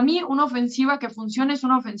 Para mí, una ofensiva que funcione es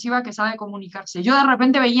una ofensiva que sabe comunicarse. Yo de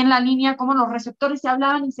repente veía en la línea cómo los receptores se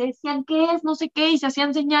hablaban y se decían qué es, no sé qué, y se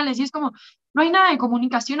hacían señales. Y es como, no hay nada de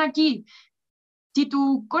comunicación aquí. Si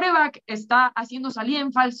tu quarterback está haciendo salida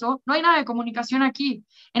en falso, no hay nada de comunicación aquí.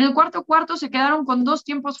 En el cuarto se quedaron con 2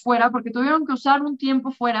 tiempos fuera porque tuvieron que usar un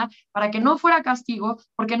tiempo fuera para que no fuera castigo,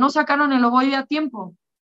 porque no sacaron el ovoide a tiempo.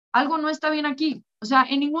 Algo no está bien aquí. O sea,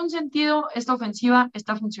 en ningún sentido esta ofensiva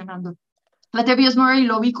está funcionando. Latavius Murray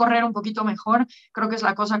lo vi correr un poquito mejor, creo que es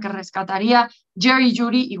la cosa que rescataría. Jerry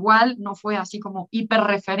Jeudy igual, no fue así como hiper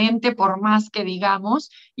referente por más que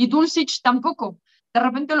digamos, y Dulcich tampoco. De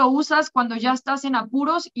repente lo usas cuando ya estás en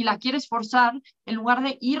apuros y la quieres forzar en lugar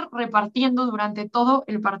de ir repartiendo durante todo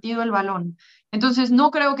el partido el balón. Entonces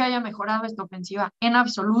no creo que haya mejorado esta ofensiva en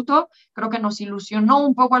absoluto, creo que nos ilusionó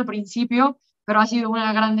un poco al principio, pero ha sido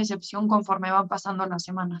una gran decepción conforme van pasando las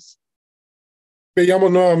semanas.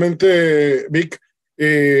 Veíamos nuevamente, Vic,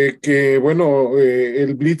 que bueno,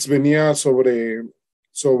 el blitz venía sobre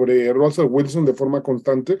Russell Wilson de forma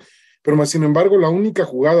constante, pero más sin embargo, la única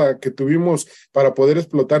jugada que tuvimos para poder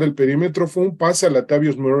explotar el perímetro fue un pase a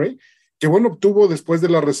Latavius Murray, que bueno, obtuvo después de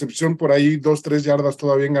la recepción por ahí 2-3 yardas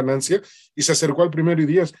todavía en ganancia y se acercó al 1st y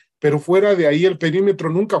 10, pero fuera de ahí el perímetro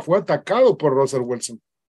nunca fue atacado por Russell Wilson.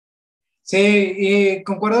 Sí, y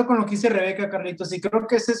concuerdo con lo que dice Rebeca, Carlitos, y creo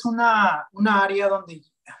que esa es una área donde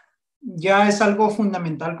ya es algo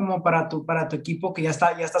fundamental como para tu equipo que ya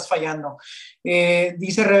estás fallando.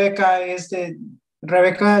 Dice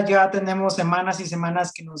Rebeca, ya tenemos semanas y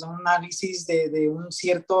semanas que nos da un análisis de un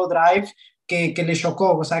cierto drive que le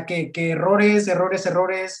chocó, o sea, que errores,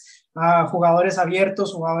 jugadores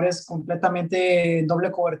abiertos, jugadores completamente en doble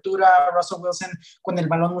cobertura, Russell Wilson con el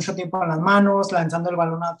balón mucho tiempo en las manos, lanzando el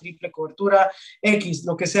balón a triple cobertura,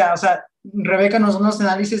 lo que sea. O sea, Rebeca nos da unos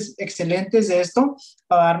análisis excelentes de esto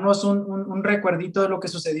para darnos un recuerdito de lo que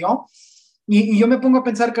sucedió. Y yo me pongo a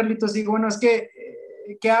pensar, Carlitos, digo, bueno, es que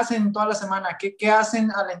 ¿qué hacen toda la semana? ¿Qué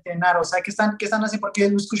hacen al entrenar? O sea, ¿qué están haciendo? Porque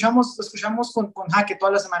lo escuchamos con Jaque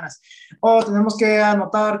todas las semanas. Oh, tenemos que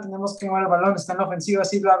anotar, tenemos que mover el balón, está en la ofensiva,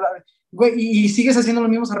 así, bla, bla. Güey, y sigues haciendo los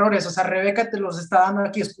mismos errores. O sea, Rebeca te los está dando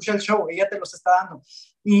aquí, escucha el show, ella te los está dando.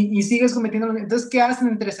 Y sigues cometiendo los mismos. Entonces, ¿qué hacen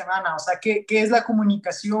entre semana? O sea, ¿qué es la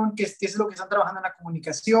comunicación? ¿Qué es lo que están trabajando en la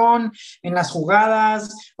comunicación, en las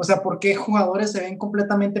jugadas? O sea, ¿por qué jugadores se ven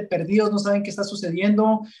completamente perdidos, no saben qué está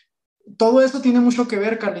sucediendo? Todo eso tiene mucho que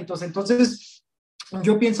ver, Carlitos. Entonces,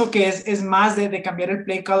 yo pienso que es más de cambiar el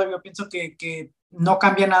play caller. Yo pienso que no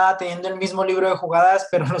cambia nada teniendo el mismo libro de jugadas,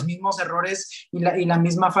 pero los mismos errores y la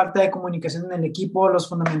misma falta de comunicación en el equipo, los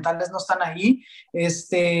fundamentales no están ahí.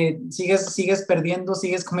 Sigues perdiendo,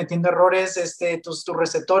 sigues cometiendo errores, tus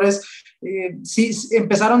receptores. Sí,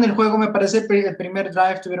 empezaron el juego, me parece, el primer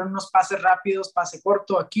drive, tuvieron unos pases rápidos, pase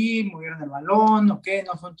corto aquí, movieron el balón, ok,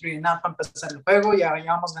 no fue un 3-and-out para empezar el juego, ya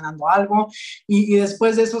vamos ganando algo, y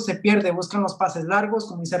después de eso se pierde, buscan los pases largos,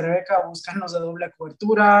 como dice Rebeca, buscan los de doble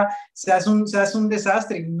cobertura, se hace un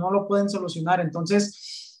desastre y no lo pueden solucionar.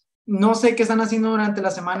 Entonces, no sé qué están haciendo durante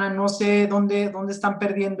la semana, no sé dónde están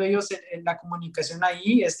perdiendo ellos en la comunicación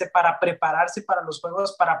ahí, para prepararse para los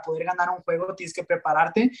juegos, para poder ganar un juego tienes que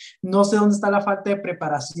prepararte, no sé dónde está la falta de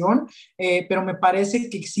preparación, pero me parece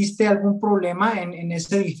que existe algún problema en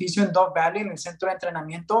ese edificio en Dove Valley, en el centro de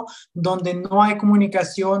entrenamiento, donde no hay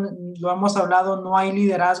comunicación, lo hemos hablado, no hay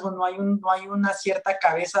liderazgo, no hay una cierta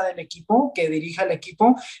cabeza del equipo que dirija el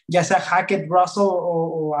equipo, ya sea Hackett, Russell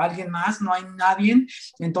o alguien más, no hay nadie.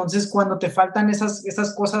 Entonces Entonces, cuando te faltan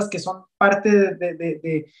esas cosas que son parte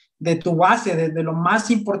de tu base, de lo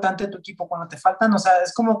más importante de tu equipo, cuando te faltan, o sea,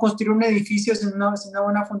 es como construir un edificio sin una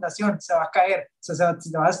buena fundación, se va a caer, o sea,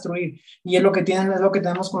 se va a destruir. Y es lo que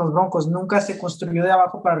tenemos con los Broncos, nunca se construyó de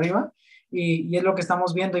abajo para arriba, y es lo que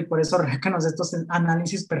estamos viendo, y por eso Rebeca nos da estos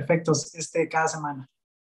análisis perfectos cada semana.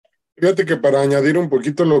 Fíjate que para añadir un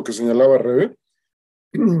poquito lo que señalaba Rebe,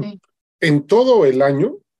 Sí. en todo el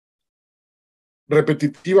año,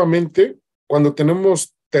 repetitivamente, cuando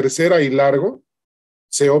tenemos tercera y largo,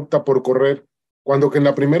 se opta por correr. Cuando que en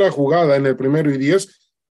la primera jugada, en el 1st y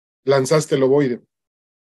 10, lanzaste el ovoide.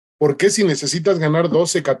 ¿Por qué si necesitas ganar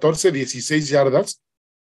 12, 14, 16 yardas,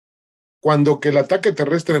 cuando que el ataque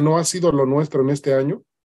terrestre no ha sido lo nuestro en este año,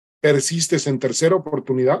 persistes en tercera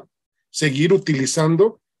oportunidad, seguir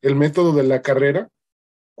utilizando el método de la carrera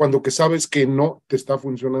cuando que sabes que no te está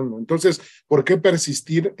funcionando? Entonces, ¿por qué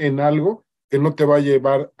persistir en algo que no te va a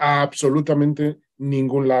llevar a absolutamente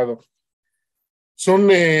ningún lado? Son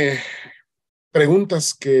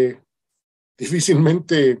preguntas que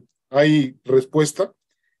difícilmente hay respuesta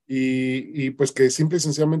y pues que simple y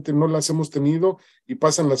sencillamente no las hemos tenido y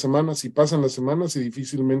pasan las semanas y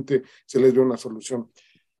difícilmente se les ve una solución.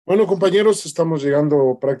 Bueno, compañeros, estamos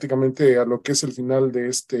llegando prácticamente a lo que es el final de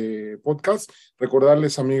este podcast.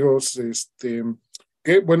 Recordarles, amigos,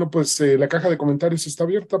 que, bueno, pues la caja de comentarios está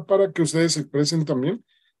abierta para que ustedes expresen también,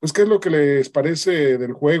 pues, qué es lo que les parece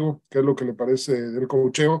del juego, qué es lo que les parece del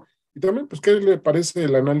coacheo y también, pues, qué les parece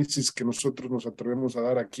el análisis que nosotros nos atrevemos a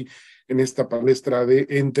dar aquí en esta palestra de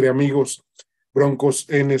Entre Amigos Broncos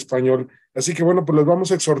en español. Así que, bueno, pues les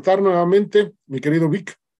vamos a exhortar nuevamente, mi querido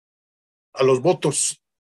Vic, a los votos.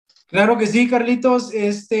 Claro que sí, Carlitos.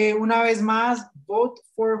 Una vez más, vote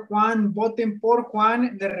for Juan, voten por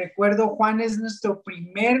Juan. Les recuerdo, Juan es nuestro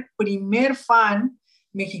primer fan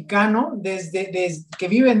mexicano desde que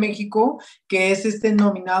vive en México, que es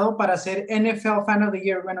nominado para ser NFL Fan of the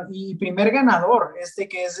Year, bueno, y primer ganador,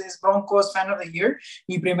 que es Broncos Fan of the Year,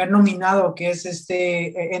 y primer nominado, que es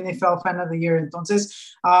NFL Fan of the Year.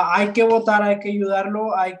 Entonces, hay que votar, hay que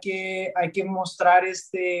ayudarlo, hay que mostrar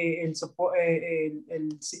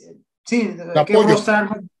sí, hay que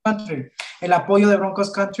mostrar el apoyo de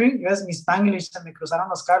Broncos Country. ¿Ves? Mi Spanglish, se me cruzaron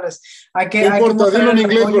los cables. No importa, dilo en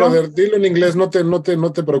inglés, brother, dilo en inglés, no te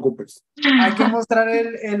preocupes. Hay que mostrar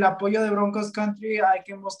el apoyo de Broncos Country, hay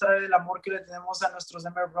que mostrar el amor que le tenemos a nuestros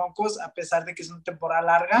Denver Broncos, a pesar de que es una temporada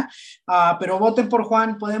larga. Pero voten por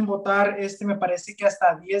Juan, pueden votar, me parece que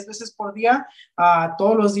hasta 10 veces por día,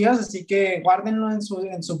 todos los días, así que guárdenlo en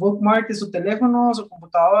su bookmark de su teléfono, su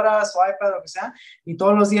computadora, su iPad, lo que sea, y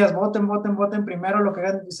todos los días voten primero lo que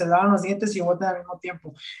se lavan los dientes y voten al mismo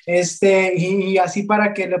tiempo. Y así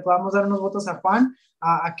para que le podamos dar unos votos a Juan,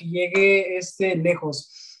 a que llegue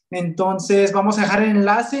lejos. Entonces vamos a dejar el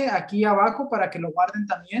enlace aquí abajo para que lo guarden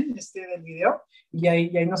también del video, y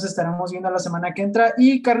ahí nos estaremos viendo la semana que entra.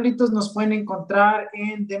 Y Carlitos, nos pueden encontrar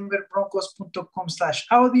en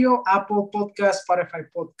denverbroncos.com/audio, Apple Podcasts, Spotify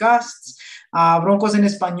Podcasts, Broncos en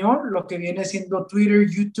español, lo que viene siendo Twitter,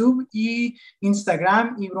 YouTube y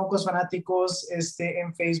Instagram, y Broncos Fanáticos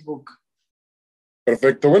en Facebook.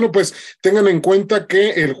 Perfecto. Bueno, pues tengan en cuenta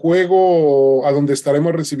que el juego a donde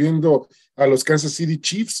estaremos recibiendo a los Kansas City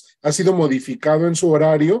Chiefs ha sido modificado en su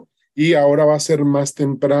horario y ahora va a ser más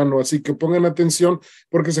temprano, así que pongan atención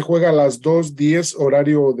porque se juega a las 2:10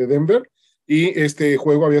 horario de Denver, y este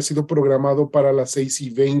juego había sido programado para las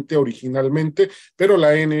 6:20 originalmente, pero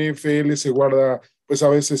la NFL se guarda pues a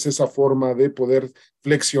veces esa forma de poder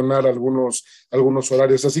flexionar algunos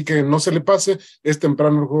horarios, así que no se le pase, es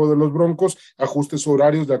temprano el juego de los Broncos, ajuste sus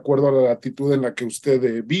horarios de acuerdo a la latitud en la que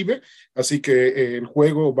usted vive, así que el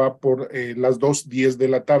juego va por las 2:10 de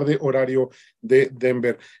la tarde, horario de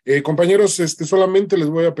Denver. Compañeros, solamente les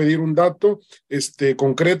voy a pedir un dato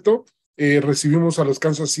concreto. Recibimos a los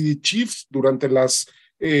Kansas City Chiefs durante las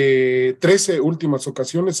 13 últimas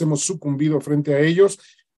ocasiones, hemos sucumbido frente a ellos,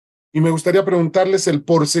 y me gustaría preguntarles el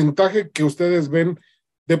porcentaje que ustedes ven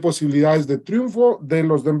de posibilidades de triunfo de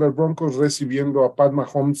los Denver Broncos recibiendo a Pat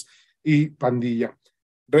Mahomes y pandilla.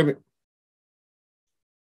 Rebe.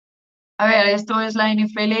 A ver, esto es la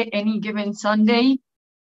NFL Any Given Sunday.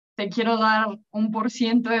 Te quiero dar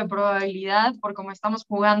 1% de probabilidad, por cómo estamos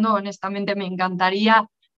jugando, honestamente me encantaría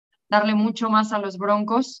darle mucho más a los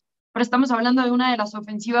Broncos, pero estamos hablando de una de las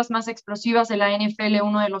ofensivas más explosivas de la NFL,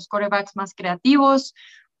 uno de los quarterbacks más creativos,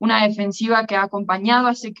 una defensiva que ha acompañado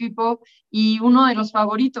a ese equipo y uno de los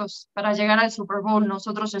favoritos para llegar al Super Bowl.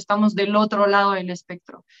 Nosotros estamos del otro lado del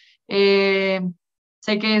espectro.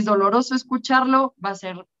 Sé que es doloroso escucharlo, va a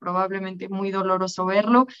ser probablemente muy doloroso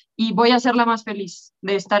verlo y voy a ser la más feliz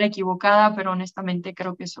de estar equivocada, pero honestamente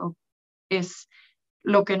creo que eso es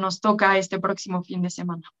lo que nos toca este próximo fin de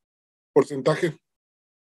semana. ¿Porcentaje?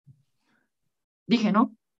 Dije,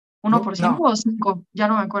 ¿no? ¿1 por 5 o 5? Ya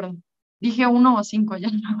no me acuerdo. Dije 1 o 5, ya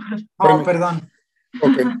no me acuerdo. Oh, perdón.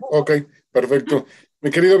 Ok, perfecto. Mi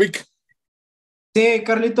querido Vic. Sí,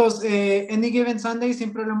 Carlitos, Any Given Sunday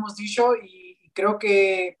siempre lo hemos dicho y creo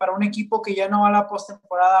que para un equipo que ya no va a la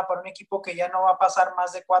postemporada, para un equipo que ya no va a pasar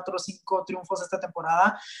más de 4 o 5 triunfos esta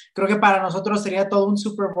temporada, creo que para nosotros sería todo un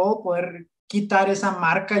Super Bowl poder quitar esa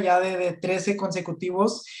marca ya de 13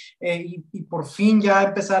 consecutivos y por fin ya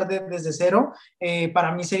empezar desde cero.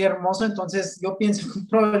 Para mí sería hermoso, entonces yo pienso con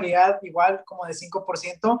probabilidad igual como de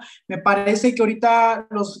 5%. Me parece que ahorita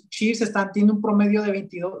los Chiefs están teniendo un promedio de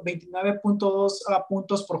 29.2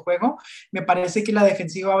 puntos por juego. Me parece que la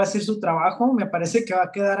defensiva va a hacer su trabajo, me parece que va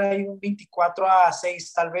a quedar ahí un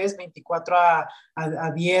 24-6, tal vez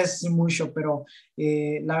 24-10 y mucho, pero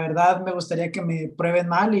la verdad me gustaría que me prueben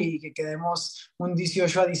mal y que quedemos un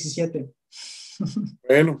 18-17.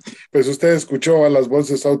 Bueno, pues usted escuchó a las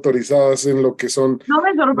voces autorizadas en lo que son... No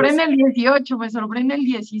me sorprende el 18, me sorprende el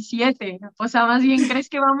 17. O sea, más bien, ¿crees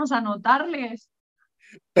que vamos a anotarles?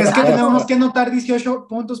 Es que tenemos que anotar 18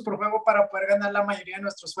 puntos por juego para poder ganar la mayoría de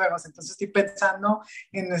nuestros juegos. Entonces estoy pensando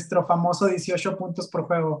en nuestro famoso 18 puntos por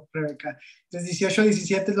juego, Rebeca. Entonces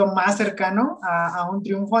 18-17 es lo más cercano a un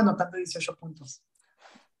triunfo anotando 18 puntos.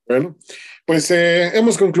 Bueno, pues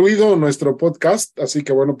hemos concluido nuestro podcast, así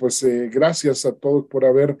que bueno, pues gracias a todos por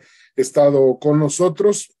haber estado con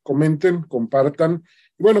nosotros. Comenten, compartan.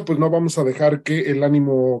 Y bueno, pues no vamos a dejar que el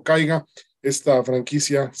ánimo caiga. Esta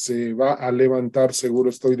franquicia se va a levantar, seguro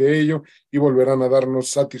estoy de ello, y volverán a darnos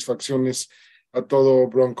satisfacciones a todo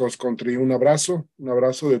Broncos Country. Un abrazo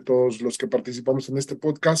de todos los que participamos en este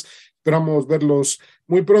podcast. Esperamos verlos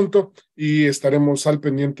muy pronto y estaremos al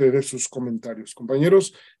pendiente de sus comentarios.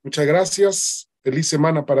 Compañeros, muchas gracias. Feliz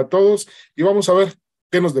semana para todos y vamos a ver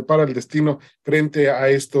qué nos depara el destino frente a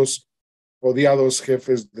estos odiados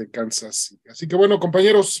jefes de Kansas City. Así que bueno,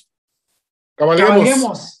 compañeros,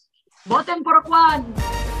 cabalguemos. ¡Voten por Juan!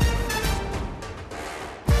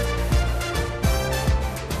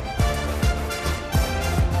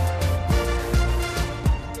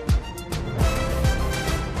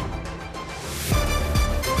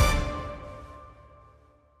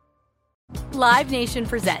 Live Nation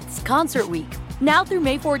presents Concert Week. Now through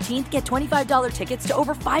May 14th, get $25 tickets to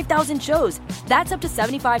over 5,000 shows. That's up to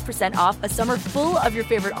 75% off a summer full of your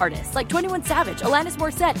favorite artists like 21 Savage, Alanis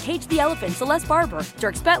Morissette, Cage the Elephant, Celeste Barber,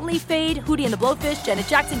 Dierks Bentley, Fade, Hootie and the Blowfish, Janet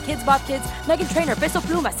Jackson, Kidz Bop Kids, Meghan Trainor, Bissell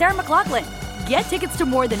Pluma, Sarah McLachlan. Get tickets to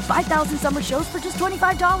more than 5,000 summer shows for just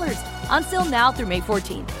 $25. On sale now through May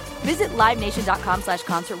 14th. Visit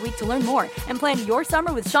LiveNation.com/Concert Week to learn more and plan your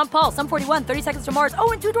summer with Sean Paul, Sum 41, 30 Seconds to Mars,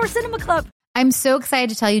 and Two Door Cinema Club. I'm so excited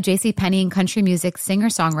to tell you JCPenney and country music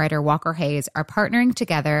singer-songwriter Walker Hayes are partnering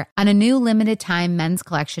together on a new limited-time men's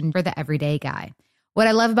collection for the everyday guy. What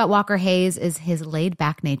I love about Walker Hayes is his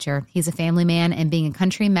laid-back nature. He's a family man, and being a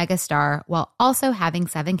country megastar while also having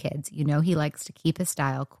 7 kids, you know he likes to keep his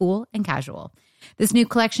style cool and casual. This new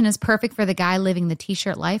collection is perfect for the guy living the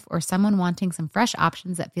t-shirt life or someone wanting some fresh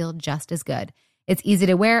options that feel just as good. It's easy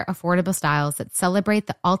to wear, affordable styles that celebrate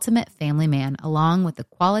the ultimate family man, along with the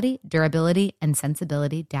quality, durability, and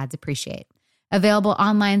sensibility dads appreciate. Available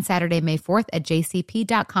online Saturday, May 4th at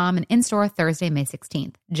jcp.com and in-store Thursday, May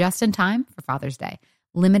 16th. Just in time for Father's Day.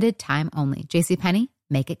 Limited time only. JCPenney,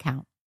 make it count.